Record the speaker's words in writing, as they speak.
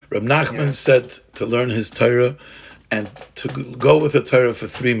Reb Nachman said to learn his Torah and to go with the Torah for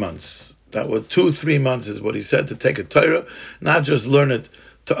 3 months. That was 2-3 months is what he said, to take a Torah, not just learn it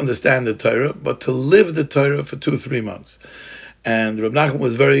to understand the Torah, but to live the Torah for 2-3 months. And Reb Nachman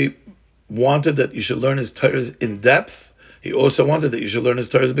was wanted that you should learn his Torahs in depth. He also wanted that you should learn his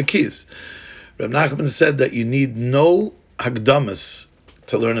Torahs bekiyus. Reb Nachman said that you need no hagdamas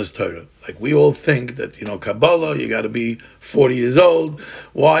to learn his Torah. Like we all think that, Kabbalah, you got to be 40 years old.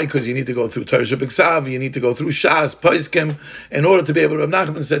 Why? Because you need to go through Torah Shebiksav, you need to go through Shas, Paiskim, in order to be able to. Reb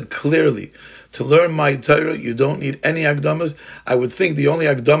Nachman said clearly, to learn my Torah, you don't need any hagdamas. I would think the only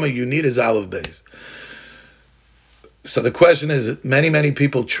hagdama you need is Aleph Beis. So the question is, many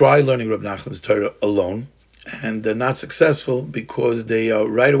people try learning Reb Nachman's Torah alone, and they're not successful because they are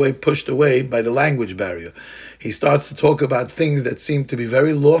right away pushed away by the language barrier. He starts to talk about things that seem to be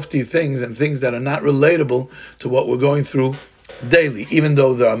very lofty things and things that are not relatable to what we're going through daily, even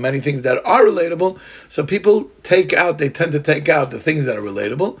though there are many things that are relatable. So people tend to take out the things that are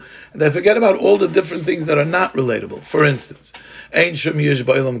relatable, and they forget about all the different things that are not relatable. For instance, Ein Shem Yish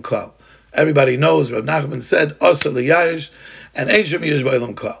Ba'olam Klal. Everybody knows, Reb Nachman said, Asa L'Yayish, and Ein Shem Yish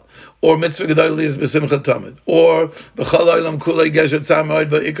Ba'olam Klal. Or Mitzvah Gedol Liyas B'Simcha Tamid. Or B'chol Olam Kulei Geshet Tzamod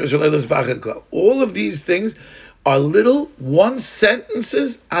V'Ikar Shalelas B'Achad Klal. All of these things are little one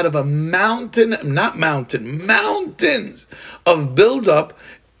sentences out of mountains of build-up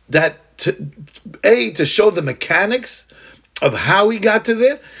that to show the mechanics of how he got to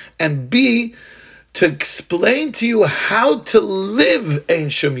there, and B, to explain to you how to live Ein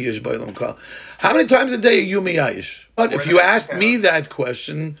Shem Yish Ba'olam Klal. How many times a day are you miyayish? But if you asked me that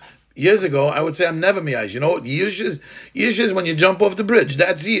question years ago, I would say I'm never miyayish. You know what yish is when you jump off the bridge.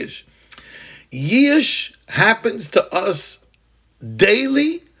 That's yish. Yish happens to us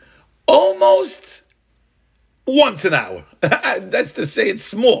daily, almost once an hour. That's to say it's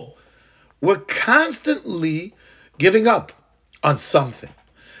small. We're constantly giving up on something.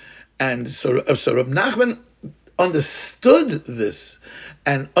 And so Reb Nachman understood this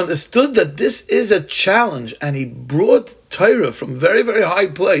and understood that this is a challenge, and he brought Torah from very, very high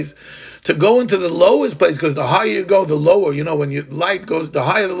place to go into the lowest place, because the higher you go, the lower, when your light goes, the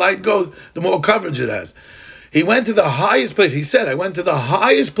higher the light goes, the more coverage it has. He went to the highest place. He said, I went to the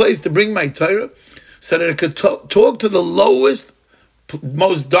highest place to bring my Torah so that it could talk to the lowest,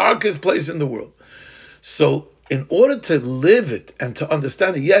 most darkest place in the world. So in order to live it and to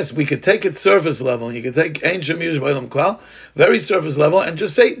understand it, yes, we could take it surface level, and you could take Ein Shem Yish Ba'olam Klal, very surface level, and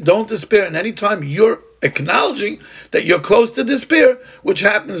just say, don't despair. And anytime you're acknowledging that you're close to despair, which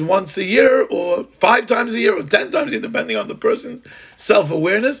happens once a year, or 5 times a year, or 10 times a year, depending on the person's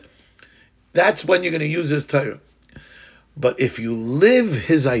self-awareness, that's when you're going to use his Torah. But if you live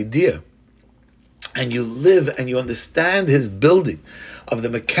his idea, and you live and you understand his building of the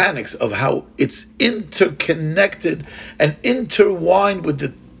mechanics of how it's interconnected and intertwined with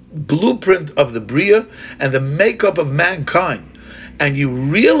the blueprint of the Bria and the makeup of mankind, and you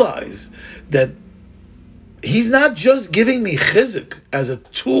realize that he's not just giving me chizuk as a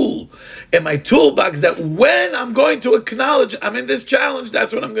tool in my toolbox, that when I'm going to acknowledge I'm in this challenge,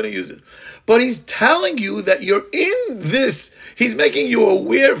 that's when I'm going to use it. But he's telling you that you're in this. He's making you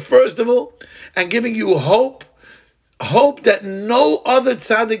aware, first of all, and giving you hope that no other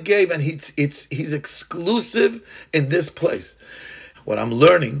tzaddik gave, and he's exclusive in this place. What I'm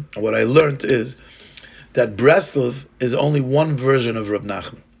learning, what I learned, is that Breslov is only one version of Reb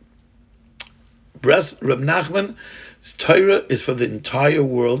Nachman. Reb Nachman's Torah is for the entire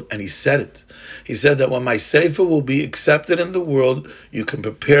world, and he said it. He said that when my Sefer will be accepted in the world, you can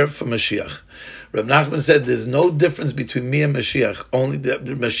prepare for Mashiach. Reb Nachman said there's no difference between me and Mashiach. Only the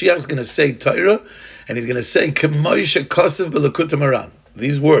Mashiach is going to say Torah, and he's going to say K'moishe Kosev b'Likutei Moharan.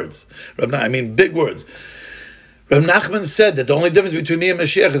 These words, big words. Reb Nachman said that the only difference between me and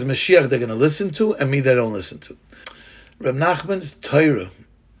Mashiach is Mashiach they're going to listen to, and me they don't listen to. Reb Nachman's Torah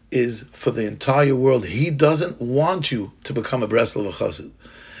is for the entire world. He doesn't want you to become a Breslov Chassid.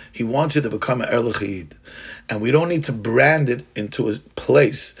 He wants you to become an Erlich Yid. And we don't need to brand it into a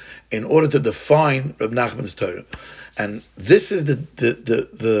place in order to define Reb Nachman's Torah. And this is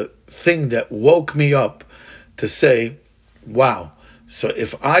the thing that woke me up to say, wow, so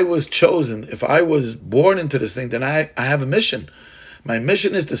if I was chosen, if I was born into this thing, then I have a mission. My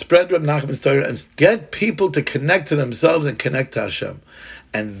mission is to spread Reb Nachman's Torah and get people to connect to themselves and connect to Hashem.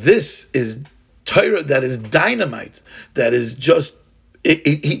 And this is Torah that is dynamite, that is just,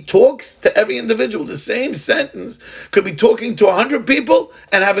 he talks to every individual. The same sentence could be talking to 100 people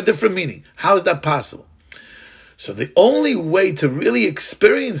and have a different meaning. How is that possible? So the only way to really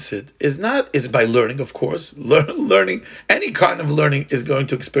experience it is by learning, of course. Learning, any kind of learning is going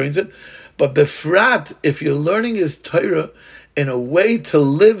to experience it. But befrat, if your learning is Torah in a way to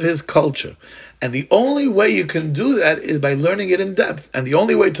live his culture. And the only way you can do that is by learning it in depth. And the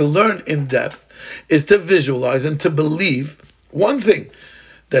only way to learn in depth is to visualize and to believe one thing,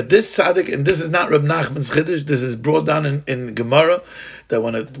 that this tzaddik, and this is not Reb Nachman's Chiddush, this is brought down in Gemara, that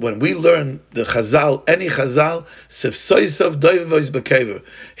when we learn the Chazal, any Chazal, Sifsoisav Doivois Bekever,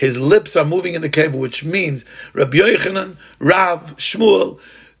 his lips are moving in the cave, which means Rabbi Yochanan, Rav, Shmuel,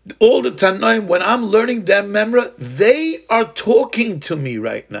 all the Tanoim, when I'm learning their memra, they are talking to me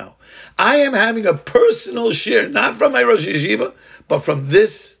right now. I am having a personal share, not from my Rosh Yeshiva, but from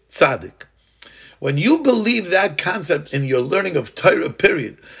this tzaddik. When you believe that concept in your learning of Torah,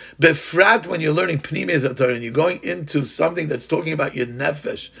 period, befrat when you're learning Pnimiyas Torah and you're going into something that's talking about your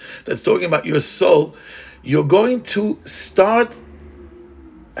nefesh, that's talking about your soul, you're going to start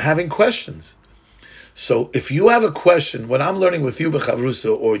having questions. So if you have a question, when I'm learning with you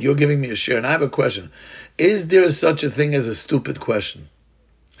b'chavrusa, or you're giving me a share and I have a question, is there such a thing as a stupid question?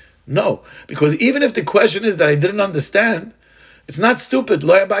 No, because even if the question is that I didn't understand, it's not stupid,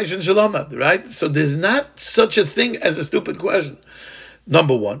 right? So there's not such a thing as a stupid question.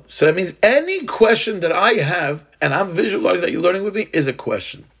 Number one. So that means any question that I have, and I'm visualizing that you're learning with me, is a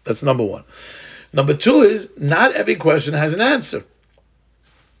question. That's number one. Number two is, not every question has an answer.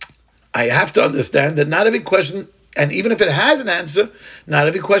 I have to understand that not every question, and even if it has an answer, not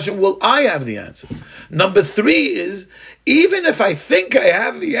every question will I have the answer. Number three is, even if I think I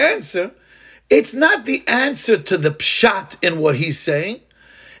have the answer, it's not the answer to the pshat in what he's saying.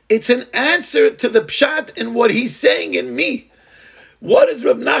 It's an answer to the pshat in what he's saying in me. What is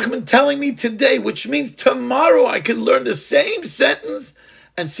Reb Nachman telling me today? Which means tomorrow I could learn the same sentence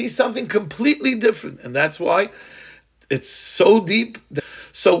and see something completely different. And that's why it's so deep.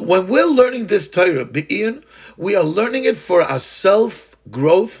 So when we're learning this Torah, Be'in, we are learning it for our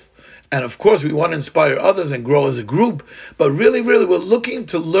self-growth. And of course, we want to inspire others and grow as a group. But really, we're looking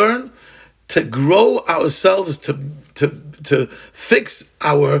to learn to grow ourselves, to fix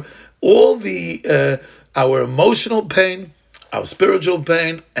our emotional pain, our spiritual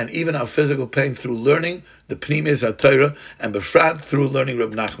pain, and even our physical pain through learning the Pnimiyas HaTorah, and befrat through learning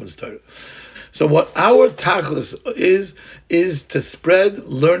Reb Nachman's Torah. So what our tachlis is to spread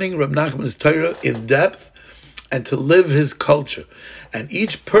learning Reb Nachman's Torah in depth and to live his culture. And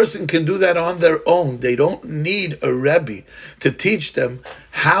each person can do that on their own. They don't need a Rebbe to teach them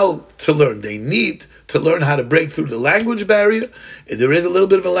how to learn. They need to learn how to break through the language barrier. There is a little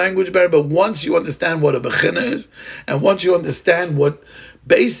bit of a language barrier, but once you understand what a bechina is, and once you understand what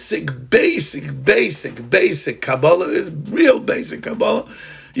basic Kabbalah is, real basic Kabbalah,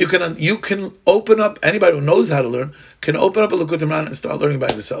 you can open up, anybody who knows how to learn, can open up a Likutei Moharan and start learning by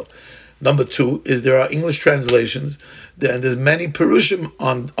yourself. Number two is there are English translations, and there's many Perushim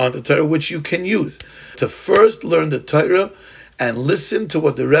on the Torah which you can use to first learn the Torah and listen to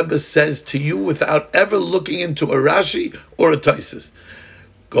what the Rebbe says to you without ever looking into a Rashi or a Taisus.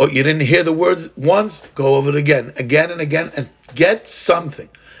 You didn't hear the words once, go over it again and again, and get something.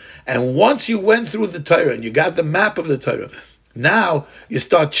 And once you went through the Torah and you got the map of the Torah, now you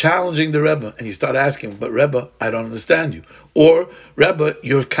start challenging the Rebbe and you start asking, but Rebbe, I don't understand you. Or, Rebbe,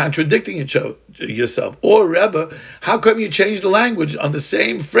 you're contradicting yourself. Or, Rebbe, how come you changed the language on the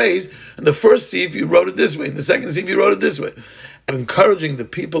same phrase? In the first sif you wrote it this way, in the second sif you wrote it this way. I'm encouraging the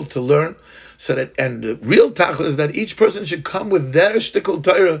people to learn, so that, and the real tachlis is that each person should come with their shtickle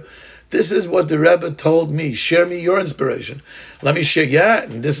Torah. This is what the Rebbe told me. Share me your inspiration. Let me share,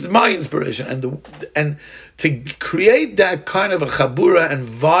 and this is my inspiration. And to create that kind of a chabura and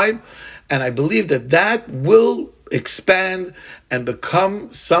vibe, and I believe that will expand and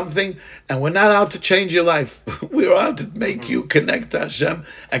become something. And we're not out to change your life. We're out to make you connect to Hashem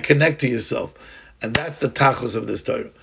and connect to yourself. And that's the tachlis of this Torah.